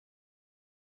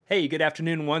Hey, good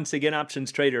afternoon once again,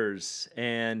 options traders.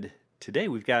 And today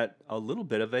we've got a little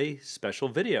bit of a special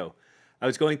video. I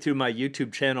was going through my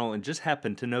YouTube channel and just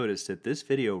happened to notice that this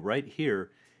video right here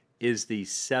is the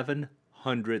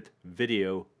 700th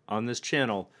video on this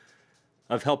channel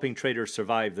of helping traders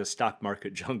survive the stock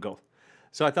market jungle.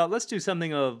 So I thought let's do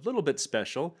something a little bit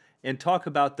special and talk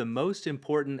about the most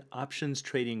important options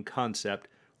trading concept,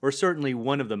 or certainly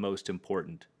one of the most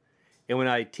important. And when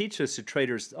I teach this to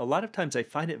traders, a lot of times I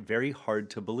find it very hard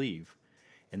to believe.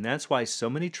 And that's why so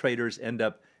many traders end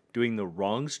up doing the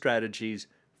wrong strategies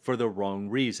for the wrong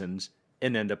reasons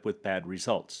and end up with bad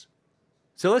results.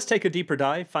 So let's take a deeper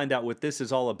dive, find out what this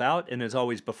is all about. And as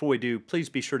always, before we do, please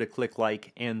be sure to click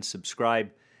like and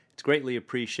subscribe. It's greatly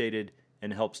appreciated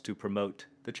and helps to promote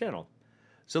the channel.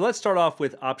 So let's start off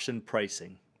with option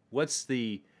pricing. What's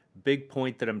the big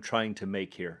point that I'm trying to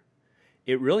make here?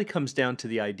 It really comes down to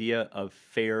the idea of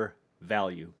fair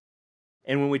value.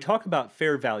 And when we talk about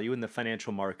fair value in the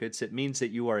financial markets, it means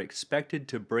that you are expected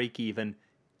to break even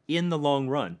in the long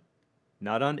run,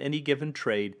 not on any given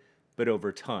trade, but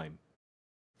over time.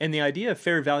 And the idea of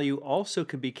fair value also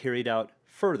can be carried out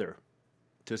further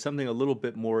to something a little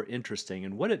bit more interesting.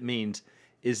 And what it means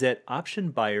is that option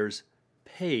buyers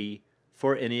pay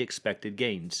for any expected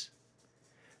gains.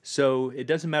 So it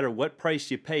doesn't matter what price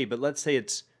you pay, but let's say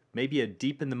it's maybe a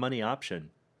deep in the money option,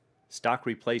 stock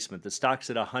replacement. The stock's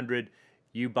at 100,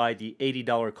 you buy the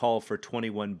 $80 call for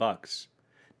 21 bucks.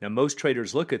 Now most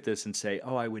traders look at this and say,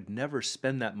 "Oh, I would never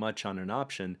spend that much on an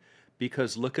option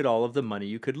because look at all of the money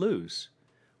you could lose."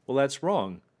 Well, that's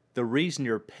wrong. The reason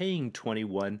you're paying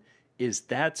 21 is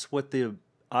that's what the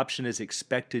option is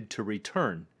expected to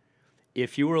return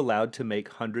if you were allowed to make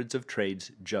hundreds of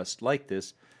trades just like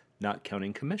this, not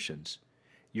counting commissions.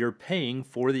 You're paying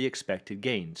for the expected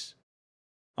gains.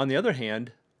 On the other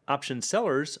hand, option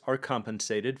sellers are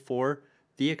compensated for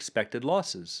the expected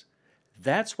losses.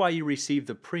 That's why you receive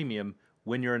the premium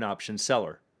when you're an option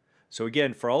seller. So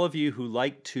again, for all of you who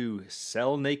like to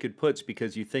sell naked puts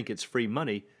because you think it's free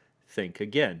money, think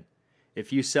again.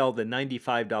 If you sell the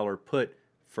 $95 put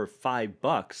for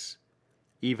 $5,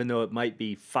 even though it might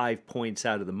be 5 points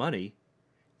out of the money,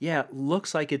 yeah, it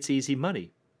looks like it's easy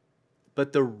money.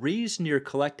 But the reason you're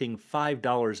collecting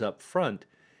 $5 up front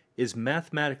is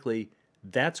mathematically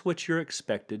that's what you're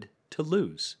expected to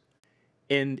lose.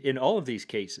 And in all of these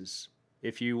cases,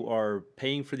 if you are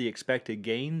paying for the expected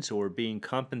gains or being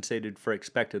compensated for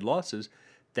expected losses,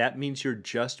 that means you're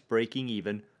just breaking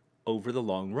even over the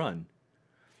long run.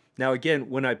 Now again,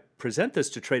 when I present this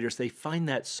to traders, they find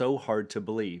that so hard to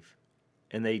believe.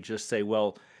 And they just say,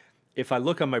 well, if I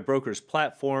look on my broker's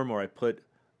platform or I put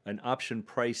an option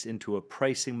price into a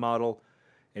pricing model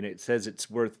and it says it's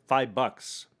worth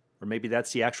 $5, or maybe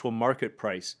that's the actual market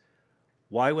price,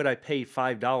 why would I pay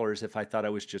 $5 if I thought I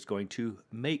was just going to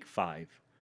make 5?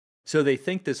 So they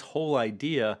think this whole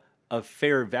idea of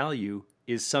fair value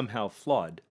is somehow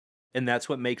flawed. And that's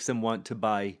what makes them want to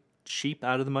buy cheap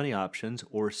out of the money options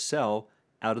or sell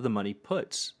out of the money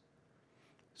puts.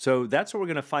 So that's what we're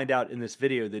going to find out in this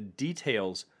video, the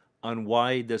details on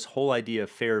why this whole idea of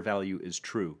fair value is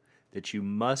true, that you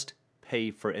must pay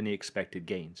for any expected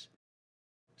gains.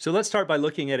 So let's start by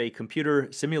looking at a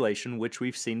computer simulation, which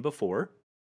we've seen before.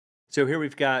 So here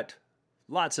we've got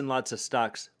lots and lots of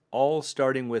stocks, all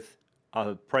starting with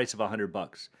a price of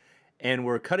 $100. And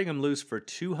we're cutting them loose for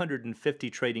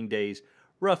 250 trading days,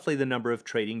 roughly the number of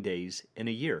trading days in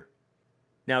a year.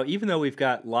 Now, even though we've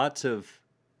got lots of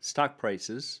stock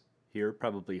prices here,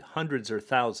 probably hundreds or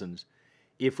thousands,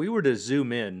 if we were to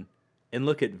zoom in and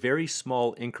look at very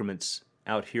small increments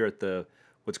out here at the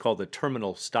what's called the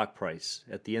terminal stock price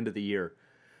at the end of the year,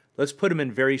 let's put them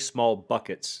in very small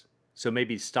buckets. So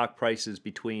maybe stock prices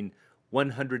between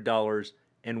 $100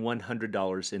 and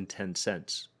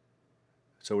 $100.10.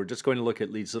 So we're just going to look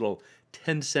at these little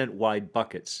 10-cent wide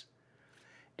buckets.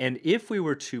 And if we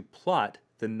were to plot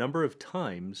the number of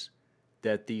times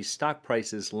that these stock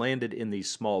prices landed in these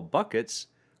small buckets,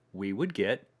 we would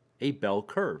get a bell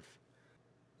curve.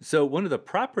 So one of the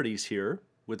properties here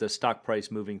with a stock price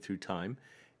moving through time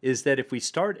is that if we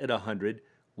start at 100,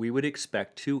 we would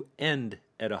expect to end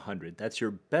at 100. That's your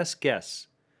best guess,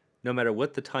 no matter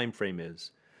what the time frame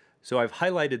is. So I've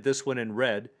highlighted this one in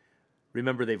red.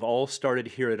 Remember, they've all started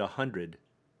here at 100.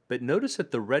 But notice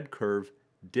that the red curve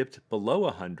dipped below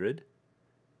 100,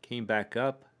 came back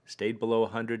up, stayed below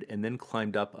 100, and then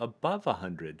climbed up above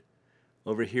 100.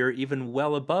 Over here, even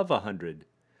well above 100.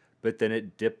 But then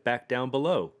it dipped back down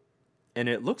below. And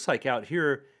it looks like out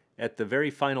here at the very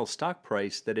final stock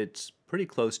price that it's pretty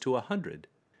close to 100.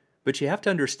 But you have to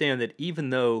understand that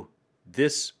even though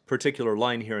This particular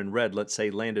line here in red, let's say,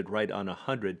 landed right on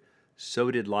 100.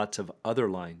 So did lots of other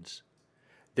lines.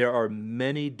 There are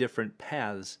many different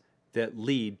paths that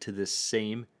lead to this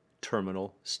same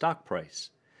terminal stock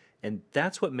price. And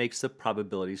that's what makes the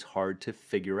probabilities hard to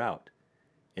figure out.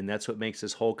 And that's what makes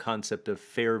this whole concept of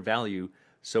fair value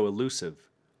so elusive.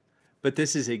 But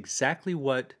this is exactly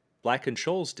what Black and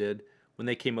Scholes did when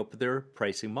they came up with their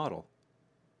pricing model.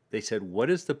 They said, what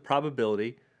is the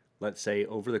probability, let's say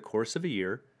over the course of a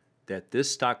year, that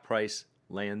this stock price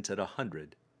lands at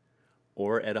 100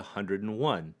 or at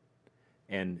 101?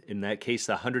 And in that case,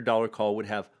 the $100 call would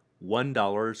have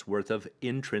 $1 worth of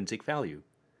intrinsic value.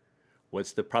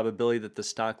 What's the probability that the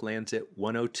stock lands at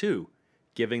 102,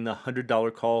 giving the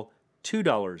 $100 call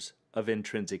 $2 of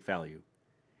intrinsic value?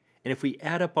 And if we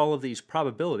add up all of these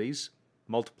probabilities,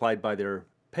 multiplied by their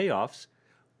payoffs,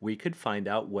 we could find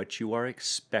out what you are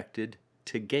expected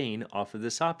to gain off of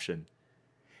this option.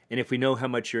 And if we know how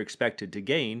much you're expected to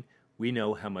gain, we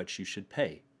know how much you should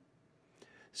pay.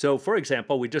 So for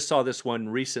example, we just saw this one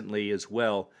recently as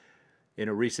well in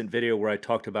a recent video where I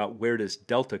talked about where does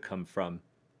delta come from.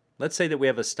 Let's say that we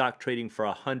have a stock trading for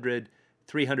 100,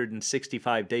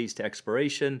 365 days to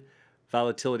expiration,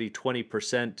 volatility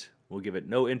 20%, we'll give it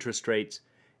no interest rates,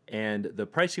 and the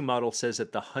pricing model says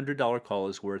that the $100 call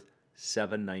is worth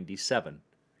 $7.97.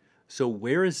 So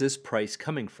where is this price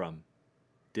coming from?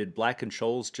 Did Black and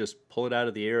Scholes just pull it out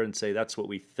of the air and say that's what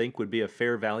we think would be a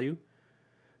fair value?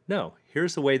 No,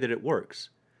 here's the way that it works.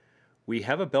 We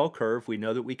have a bell curve. We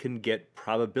know that we can get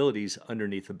probabilities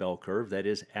underneath the bell curve. That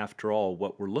is, after all,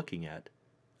 what we're looking at,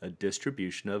 a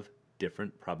distribution of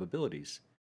different probabilities.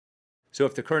 So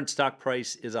if the current stock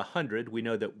price is 100, we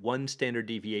know that one standard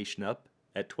deviation up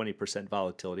at 20%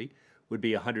 volatility would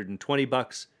be 120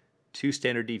 bucks, two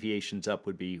standard deviations up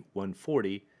would be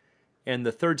 140, and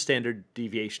the third standard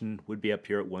deviation would be up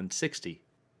here at 160.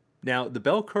 Now, the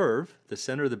bell curve, the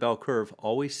center of the bell curve,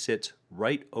 always sits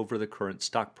right over the current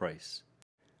stock price.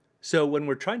 So when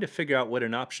we're trying to figure out what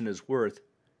an option is worth,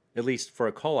 at least for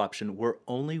a call option, we're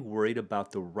only worried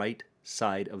about the right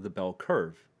side of the bell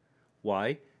curve.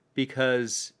 Why?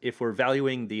 Because if we're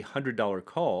valuing the $100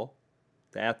 call,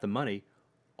 the at the money,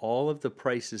 all of the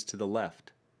prices to the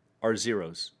left are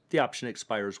zeros. The option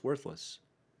expires worthless.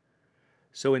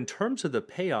 So in terms of the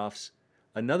payoffs,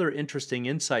 another interesting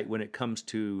insight when it comes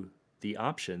to the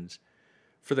options,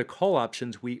 for the call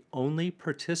options, we only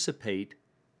participate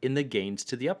in the gains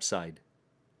to the upside.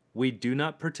 We do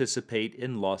not participate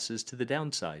in losses to the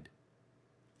downside.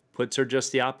 Puts are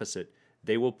just the opposite.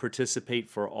 They will participate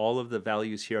for all of the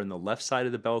values here on the left side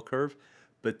of the bell curve,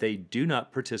 but they do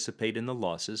not participate in the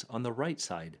losses on the right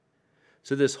side.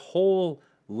 So this whole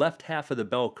left half of the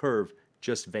bell curve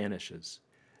just vanishes.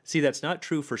 See, that's not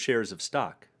true for shares of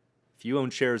stock. If you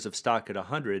own shares of stock at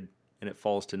 100 and it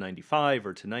falls to 95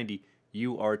 or to 90,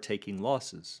 you are taking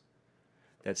losses.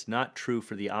 That's not true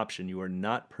for the option. You are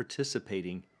not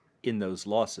participating in those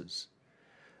losses.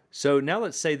 So now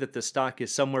let's say that the stock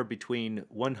is somewhere between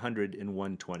 100 and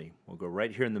 120. We'll go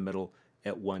right here in the middle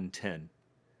at 110.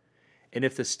 And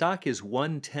if the stock is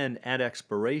 110 at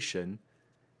expiration,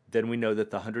 then we know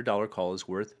that the $100 call is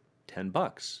worth 10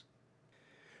 bucks.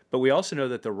 But we also know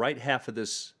that the right half of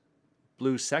this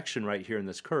blue section right here in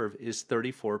this curve is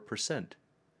 34%.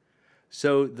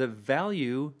 So the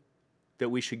value that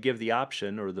we should give the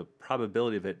option, or the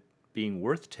probability of it being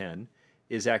worth 10,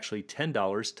 is actually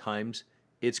 $10 times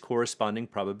its corresponding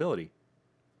probability.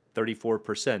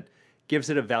 34% gives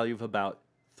it a value of about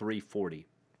 $3.40.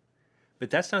 But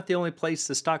that's not the only place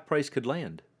the stock price could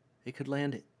land. It could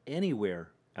land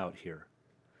anywhere out here.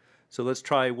 So let's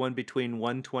try one between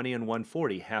 120 and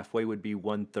 140. Halfway would be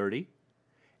 130.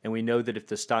 And we know that if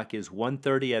the stock is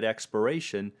 130 at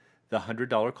expiration, the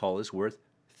 $100 call is worth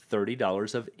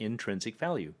 $30 of intrinsic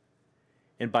value.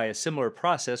 And by a similar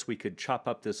process, we could chop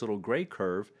up this little gray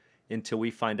curve until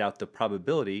we find out the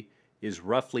probability is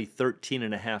roughly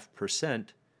 13.5%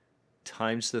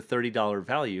 times the $30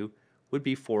 value would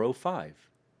be 405.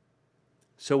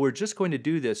 So we're just going to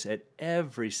do this at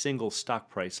every single stock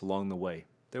price along the way.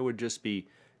 There would just be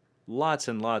lots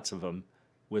and lots of them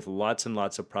with lots and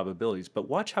lots of probabilities. But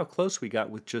watch how close we got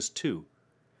with just two.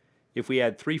 If we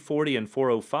add 340 and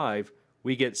 405,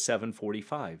 we get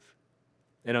 745.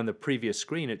 And on the previous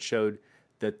screen, it showed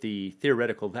that the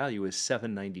theoretical value is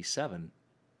 797.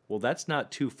 Well, that's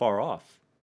not too far off.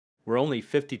 We're only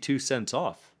 52 cents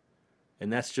off.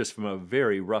 And that's just from a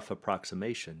very rough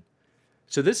approximation.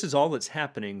 So this is all that's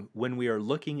happening when we are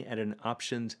looking at an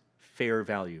option's fair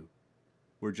value.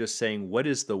 We're just saying what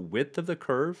is the width of the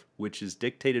curve, which is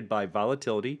dictated by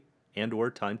volatility and or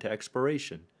time to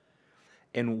expiration.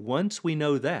 And once we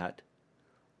know that,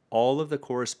 all of the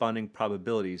corresponding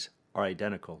probabilities are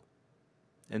identical.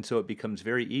 And so it becomes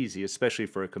very easy, especially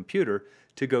for a computer,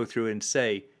 to go through and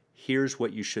say, here's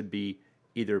what you should be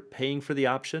either paying for the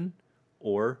option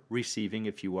or receiving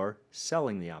if you are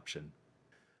selling the option.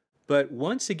 But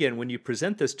once again, when you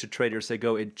present this to traders, they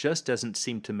go, it just doesn't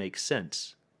seem to make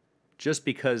sense. Just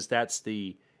because that's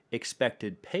the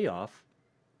expected payoff,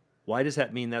 why does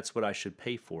that mean that's what I should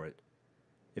pay for it?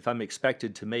 If I'm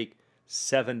expected to make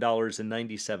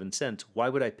 $7.97, why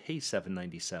would I pay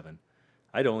 $7.97?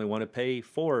 I'd only want to pay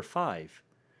 $4 or $5.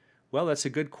 Well, that's a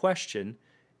good question,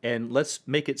 and let's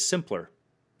make it simpler.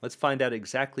 Let's find out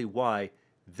exactly why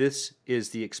this is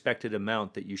the expected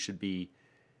amount that you should be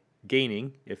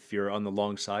gaining if you're on the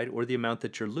long side, or the amount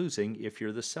that you're losing if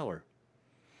you're the seller.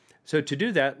 So to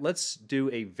do that, let's do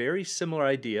a very similar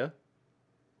idea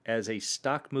as a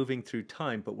stock moving through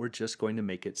time, but we're just going to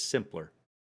make it simpler.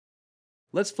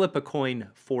 Let's flip a coin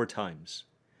 4 times.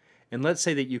 And let's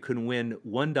say that you can win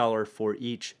 $1 for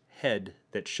each head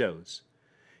that shows.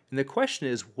 And the question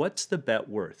is, what's the bet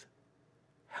worth?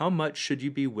 How much should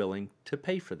you be willing to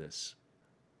pay for this?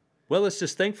 Well, let's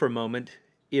just think for a moment.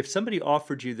 If somebody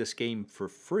offered you this game for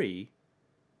free,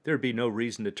 there'd be no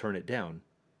reason to turn it down.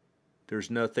 There's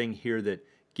nothing here that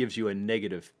gives you a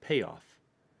negative payoff.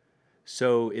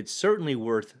 So it's certainly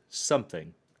worth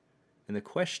something. And the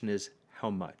question is, how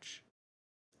much?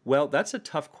 Well, that's a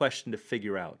tough question to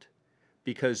figure out,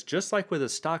 because just like with a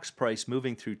stock's price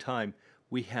moving through time,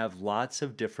 we have lots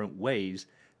of different ways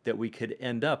that we could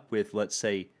end up with, let's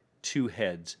say, 2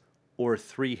 heads or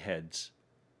 3 heads.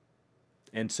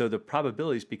 And so the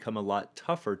probabilities become a lot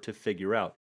tougher to figure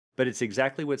out. But it's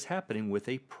exactly what's happening with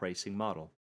a pricing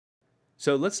model.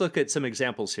 So let's look at some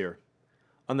examples here.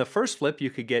 On the first flip, you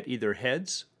could get either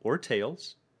heads or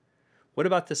tails. What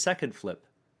about the second flip?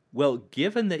 Well,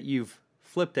 given that you've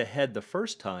flipped a head the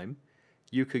first time,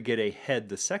 you could get a head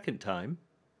the second time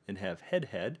and have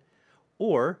head-head,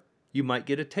 or you might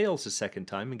get a tails the second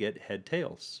time and get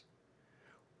head-tails.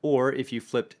 Or if you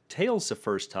flipped tails the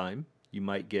first time, you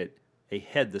might get a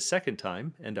head the second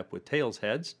time, end up with tails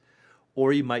heads,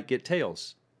 or you might get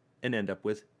tails and end up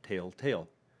with tail-tail.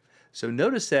 So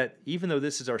notice that even though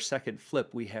this is our second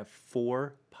flip, we have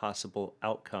 4 possible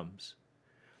outcomes.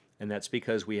 And that's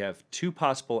because we have 2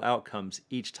 possible outcomes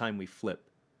each time we flip.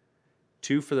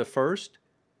 2 for the first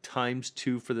times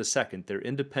 2 for the second. They're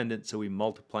independent, so we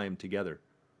multiply them together.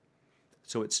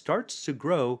 So it starts to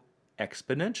grow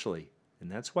exponentially, and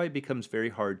that's why it becomes very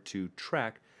hard to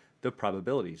track the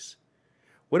probabilities.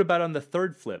 What about on the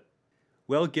third flip?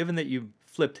 Well, given that you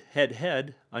flipped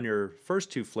head-head on your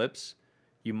first 2 flips,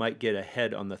 you might get a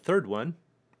head on the third one,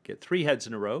 get 3 heads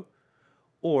in a row,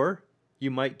 or you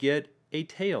might get a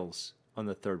tails on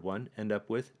the third one, end up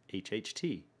with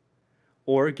HHT.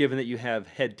 Or given that you have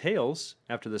head-tails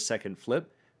after the second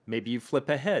flip, maybe you flip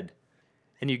a head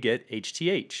and you get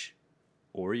HTH.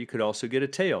 Or you could also get a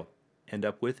tail, end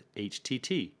up with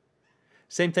HTT.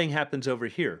 Same thing happens over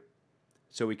here.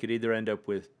 So we could either end up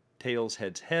with tails,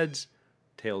 heads, heads,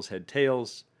 tails, head,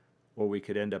 tails, or we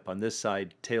could end up on this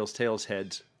side, tails, tails,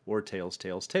 heads, or tails,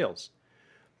 tails, tails.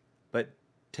 But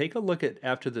take a look at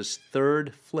after this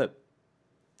third flip,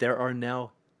 there are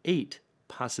now 8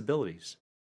 possibilities.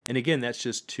 And again, that's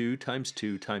just 2 times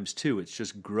 2 times 2. It's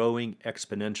just growing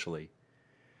exponentially.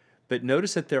 But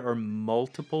notice that there are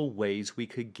multiple ways we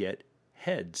could get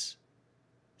heads.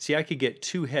 See, I could get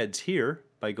 2 heads here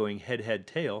by going head, head,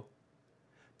 tail,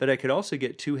 but I could also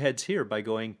get 2 heads here by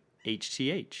going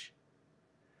HTH.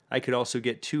 I could also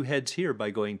get 2 heads here by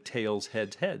going tails,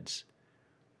 heads, heads.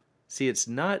 See, it's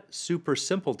not super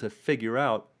simple to figure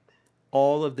out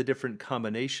all of the different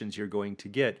combinations you're going to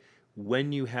get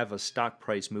when you have a stock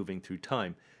price moving through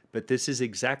time, but this is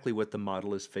exactly what the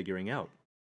model is figuring out.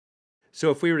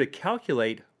 So if we were to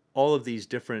calculate all of these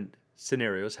different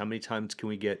scenarios, how many times can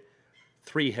we get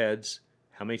 3 heads,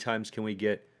 how many times can we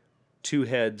get 2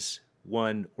 heads,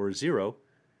 1 or 0,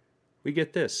 we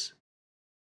get this.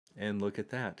 And look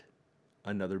at that,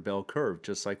 another bell curve,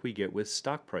 just like we get with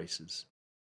stock prices.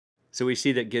 So we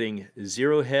see that getting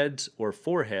 0 heads or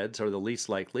 4 heads are the least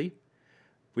likely.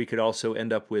 We could also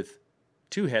end up with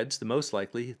 2 heads, the most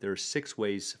likely. There are 6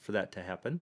 ways for that to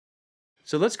happen.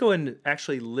 So let's go and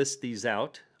actually list these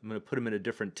out. I'm going to put them in a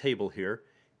different table here.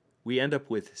 We end up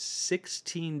with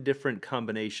 16 different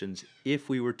combinations if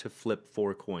we were to flip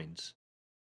 4 coins.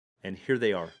 And here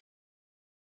they are.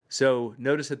 So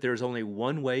notice that there's only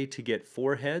one way to get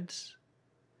 4 heads,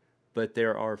 but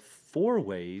there are 4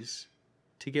 ways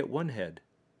to get 1 head.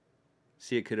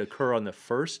 See, it could occur on the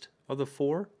first of the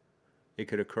 4. It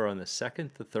could occur on the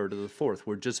second, the third, or the fourth.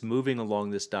 We're just moving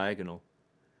along this diagonal.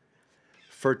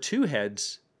 For 2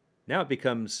 heads, Now it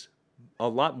becomes a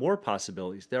lot more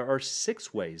possibilities. There are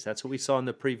 6 ways. That's what we saw in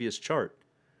the previous chart.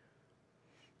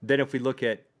 Then if we look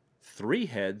at 3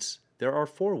 heads, there are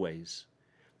 4 ways.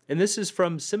 And this is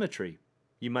from symmetry.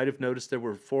 You might have noticed there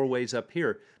were 4 ways up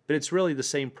here, but it's really the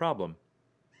same problem.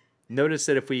 Notice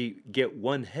that if we get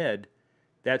 1 head,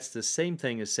 that's the same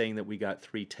thing as saying that we got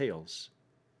 3 tails.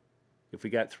 If we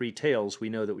got 3 tails, we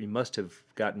know that we must have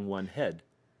gotten 1 head.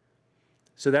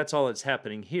 So that's all that's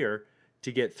happening here.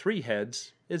 To get 3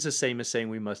 heads is the same as saying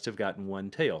we must have gotten 1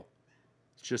 tail.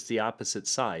 It's just the opposite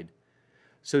side.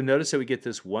 So notice that we get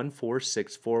this 1, 4,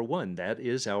 6, 4, 1. That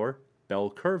is our bell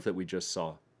curve that we just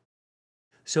saw.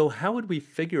 So how would we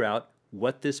figure out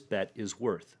what this bet is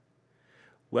worth?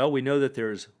 Well, we know that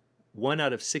there's 1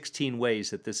 out of 16 ways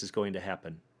that this is going to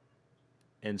happen.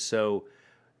 And so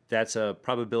that's a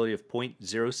probability of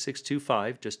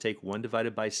 0.0625. Just take 1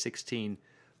 divided by 16,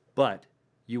 but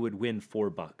you would win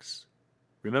 $4.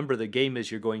 Remember, the game is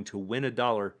you're going to win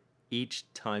 $1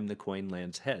 each time the coin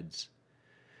lands heads.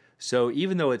 So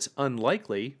even though it's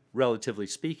unlikely, relatively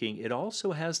speaking, it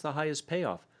also has the highest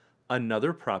payoff,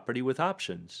 another property with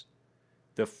options.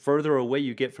 The further away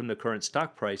you get from the current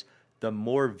stock price, the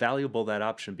more valuable that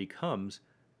option becomes,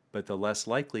 but the less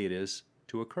likely it is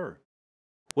to occur.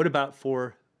 What about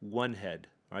for 1 head?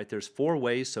 All right, there's 4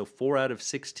 ways, so 4 out of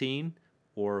 16,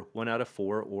 or 1 out of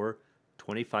 4, or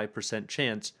 25%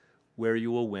 chance where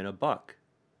you will win $1.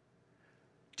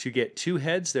 To get 2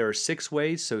 heads, there are 6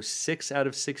 ways, so 6 out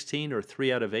of 16, or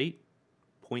 3 out of 8,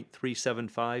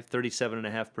 0.375,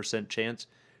 37.5% chance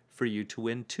for you to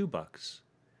win $2,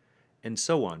 and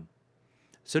so on.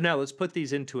 So now let's put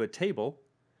these into a table.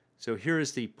 So here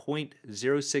is the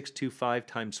 0.0625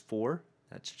 times 4.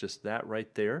 That's just that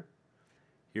right there.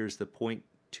 Here's the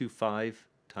 0.25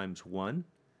 times 1.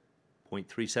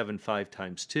 0.375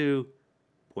 times 2.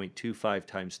 0.25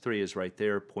 times 3 is right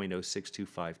there.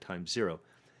 0.0625 times 0.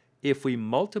 If we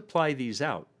multiply these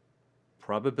out,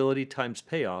 probability times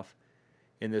payoff,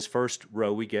 in this first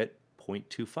row we get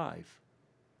 0.25.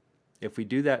 If we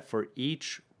do that for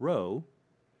each row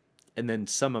and then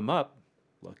sum them up,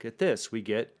 look at this, we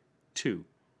get 2.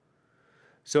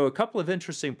 So a couple of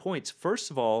interesting points.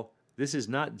 First of all, this is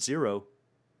not 0,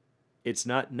 it's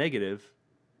not negative,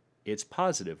 it's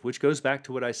positive, which goes back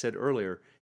to what I said earlier.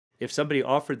 If somebody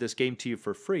offered this game to you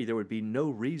for free, there would be no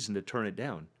reason to turn it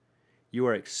down. You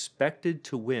are expected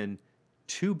to win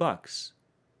 $2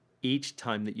 each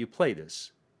time that you play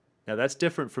this. Now that's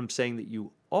different from saying that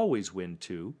you always win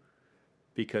 2,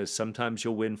 because sometimes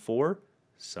you'll win 4,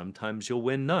 sometimes you'll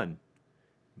win none.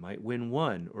 You might win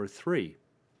 1 or 3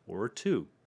 or 2.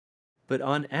 But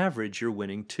on average, you're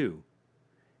winning 2.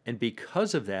 And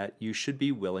because of that, you should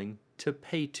be willing to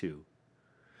pay 2.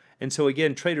 And so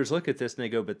again, traders look at this and they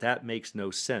go, but that makes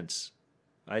no sense.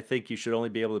 I think you should only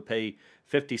be able to pay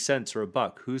 50 cents or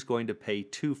 $1. Who's going to pay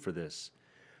 2 for this?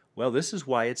 Well, this is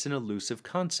why it's an elusive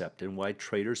concept and why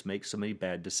traders make so many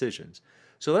bad decisions.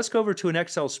 So let's go over to an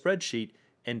Excel spreadsheet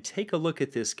and take a look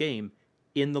at this game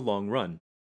in the long run.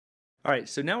 All right,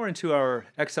 so now we're into our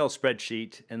Excel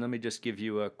spreadsheet, and let me just give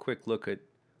you a quick look at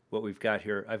what we've got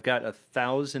here. I've got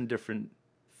 1,000 different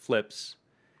flips,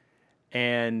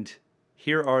 and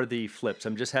here are the flips.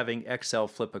 I'm just having Excel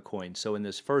flip a coin. So in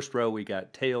this first row, we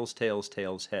got tails, tails,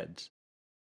 tails, heads.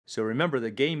 So remember,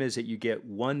 the game is that you get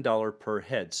 $1 per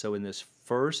head. So in this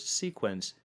first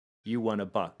sequence, you won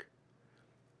 $1.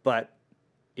 But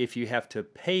if you have to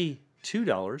pay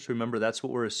 $2, remember that's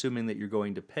what we're assuming that you're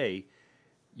going to pay,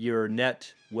 your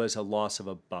net was a loss of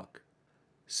 $1.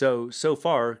 So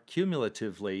far,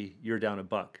 cumulatively, you're down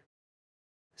 $1.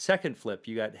 Second flip,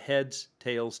 you got heads,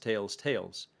 tails, tails,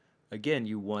 tails. Again,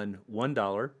 you won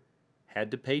 $1,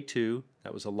 had to pay 2,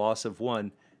 that was a loss of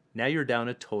 1. Now you're down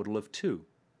a total of 2,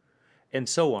 and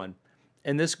so on.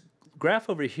 And this graph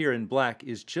over here in black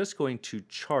is just going to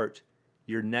chart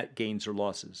your net gains or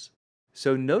losses.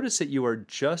 So notice that you are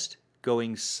just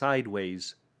going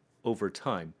sideways over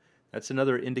time. That's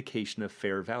another indication of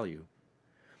fair value.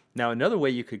 Now, another way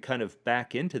you could kind of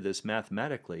back into this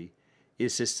mathematically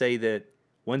is to say that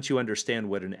once you understand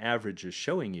what an average is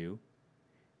showing you,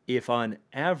 if on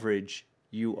average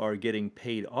you are getting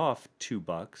paid off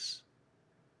 $2,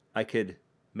 I could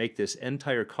make this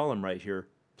entire column right here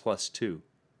plus 2.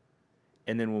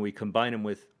 And then when we combine them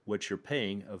with what you're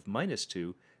paying of minus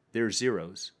 2, they're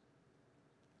zeros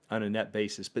on a net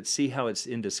basis. But see how it's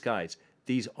in disguise.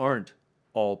 These aren't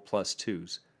all plus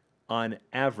 2s. On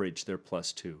average, they're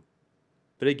plus 2.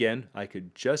 But again, I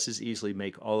could just as easily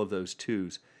make all of those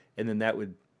 2s, and then that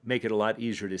would make it a lot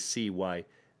easier to see why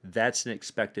that's an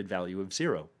expected value of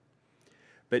 0.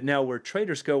 But now where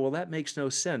traders go, well, that makes no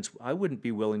sense. I wouldn't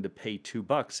be willing to pay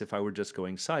 $2 if I were just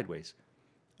going sideways.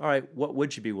 All right, what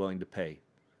would you be willing to pay?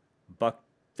 Buck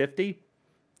 50?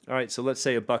 All right, so let's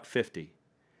say a buck 50.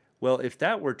 Well, if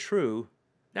that were true,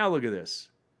 now look at this.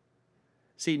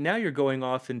 See, now you're going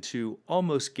off into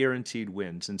almost guaranteed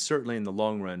wins, and certainly in the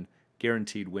long run,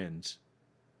 guaranteed wins.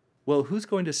 Well, who's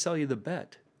going to sell you the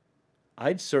bet?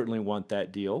 I'd certainly want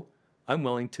that deal. I'm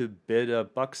willing to bid a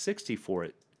buck 60 for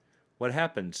it. What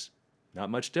happens? Not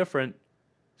much different.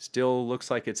 Still looks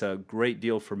like it's a great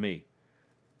deal for me.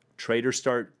 Traders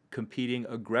start competing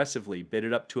aggressively, bid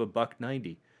it up to a buck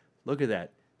 90. Look at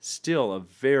that. Still a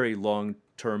very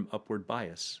long-term upward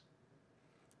bias.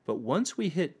 But once we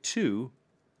hit 2,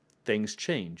 things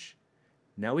change.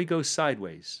 Now we go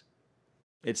sideways.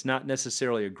 It's not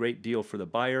necessarily a great deal for the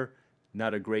buyer,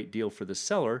 not a great deal for the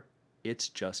seller. It's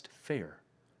just fair.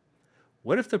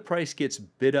 What if the price gets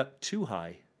bid up too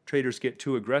high? Traders get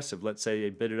too aggressive. Let's say they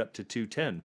bid it up to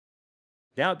 210.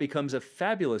 Now it becomes a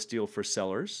fabulous deal for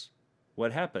sellers.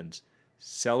 What happens?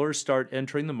 Sellers start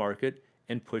entering the market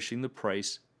and pushing the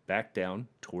price back down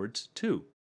towards 2,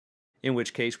 in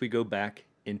which case we go back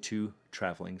into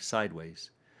traveling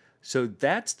sideways. So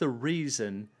that's the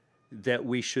reason that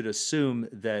we should assume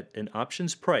that an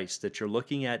options price that you're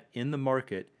looking at in the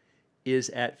market is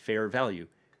at fair value,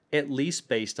 at least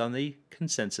based on the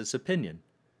consensus opinion.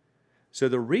 So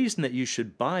the reason that you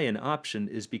should buy an option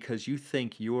is because you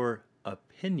think your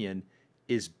opinion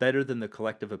is better than the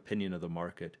collective opinion of the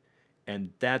market.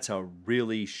 And that's a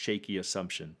really shaky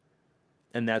assumption.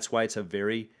 And that's why it's a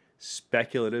very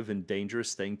speculative and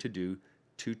dangerous thing to do,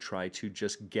 to try to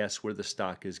just guess where the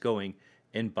stock is going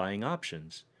and buying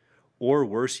options. Or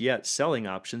worse yet, selling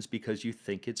options because you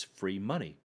think it's free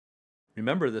money.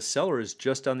 Remember, the seller is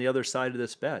just on the other side of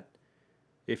this bet.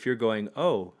 If you're going,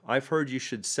 oh, I've heard you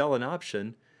should sell an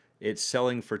option, it's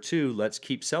selling for 2, let's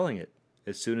keep selling it.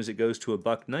 As soon as it goes to a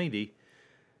buck 90,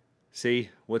 see,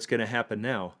 what's going to happen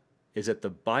now is that the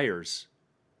buyers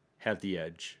have the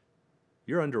edge.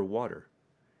 You're underwater.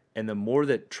 And the more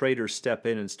that traders step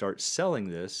in and start selling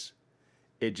this,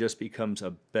 it just becomes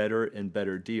a better and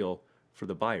better deal for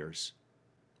the buyers.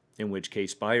 In which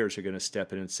case, buyers are going to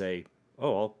step in and say,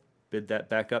 oh, I'll bid that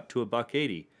back up to a buck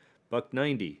 80, buck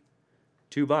 90,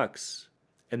 $2,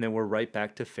 and then we're right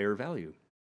back to fair value.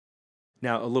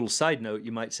 Now, a little side note,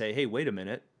 you might say, hey, wait a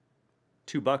minute,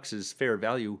 $2 is fair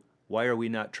value. Why are we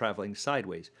not traveling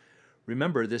sideways?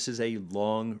 Remember, this is a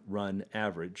long run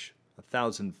average.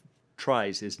 1,000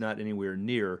 tries is not anywhere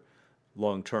near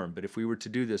long term. But if we were to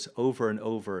do this over and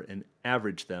over and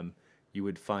average them, you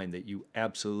would find that you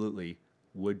absolutely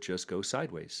would just go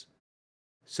sideways.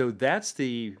 So that's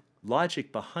the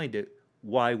logic behind it,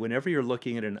 why whenever you're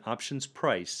looking at an options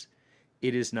price,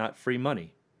 it is not free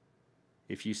money.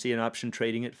 If you see an option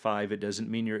trading at 5, it doesn't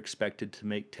mean you're expected to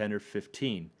make 10 or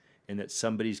 15 and that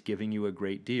somebody's giving you a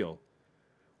great deal.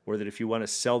 Or that if you want to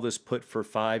sell this put for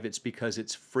 5, it's because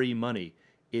it's free money.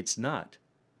 It's not.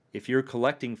 If you're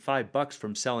collecting $5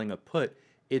 from selling a put,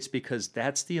 it's because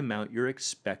that's the amount you're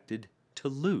expected to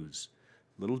lose.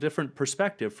 A little different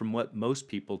perspective from what most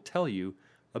people tell you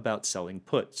about selling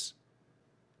puts.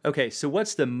 Okay, so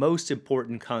what's the most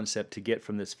important concept to get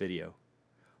from this video?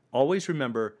 Always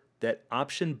remember that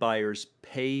option buyers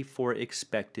pay for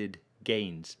expected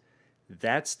gains.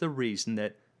 That's the reason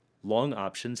that long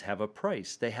options have a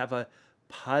price. They have a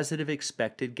positive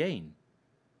expected gain.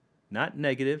 Not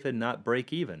negative and not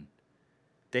break even.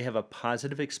 They have a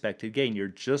positive expected gain. You're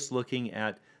just looking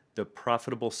at the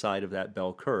profitable side of that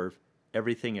bell curve.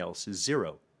 Everything else is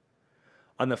zero.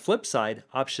 On the flip side,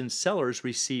 option sellers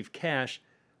receive cash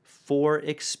for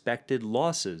expected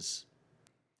losses.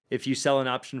 If you sell an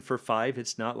option for 5,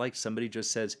 it's not like somebody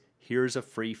just says, here's a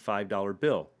free $5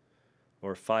 bill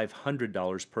or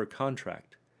 $500 per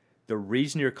contract. The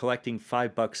reason you're collecting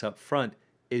 $5 up front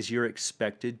is you're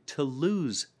expected to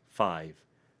lose 5.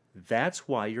 That's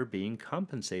why you're being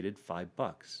compensated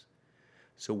 $5.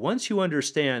 So once you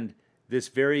understand this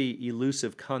very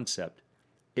elusive concept,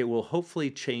 it will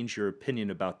hopefully change your opinion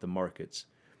about the markets.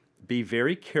 Be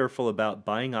very careful about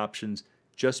buying options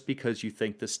just because you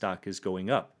think the stock is going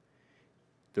up.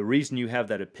 The reason you have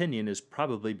that opinion is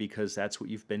probably because that's what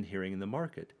you've been hearing in the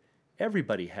market.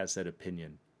 Everybody has that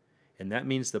opinion. And that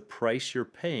means the price you're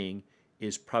paying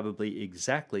is probably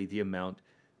exactly the amount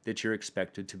that you're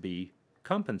expected to be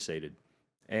compensated.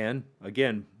 And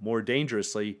again, more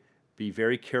dangerously, be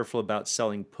very careful about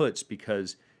selling puts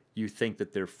because you think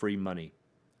that they're free money.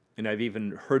 And I've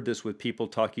even heard this with people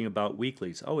talking about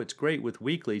weeklies. Oh, it's great with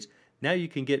weeklies. Now you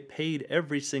can get paid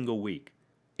every single week.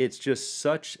 It's just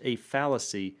such a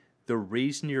fallacy. The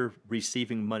reason you're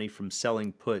receiving money from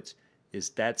selling puts is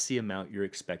that's the amount you're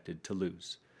expected to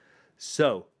lose.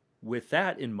 So, with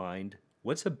that in mind,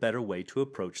 what's a better way to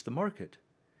approach the market?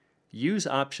 Use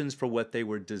options for what they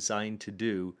were designed to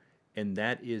do, and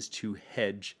that is to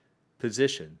hedge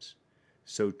positions.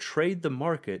 So trade the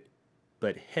market,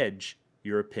 but hedge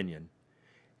your opinion.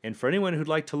 And for anyone who'd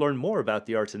like to learn more about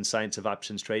the art and science of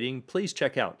options trading, please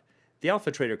check out the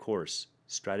Alpha Trader course,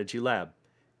 Strategy Lab,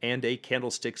 and a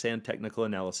candlesticks and technical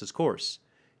analysis course.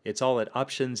 It's all at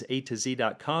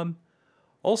optionsatoz.com.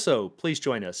 Also, please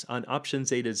join us on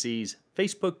Options A to Z's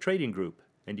Facebook trading group,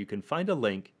 and you can find a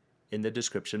link in the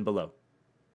description below.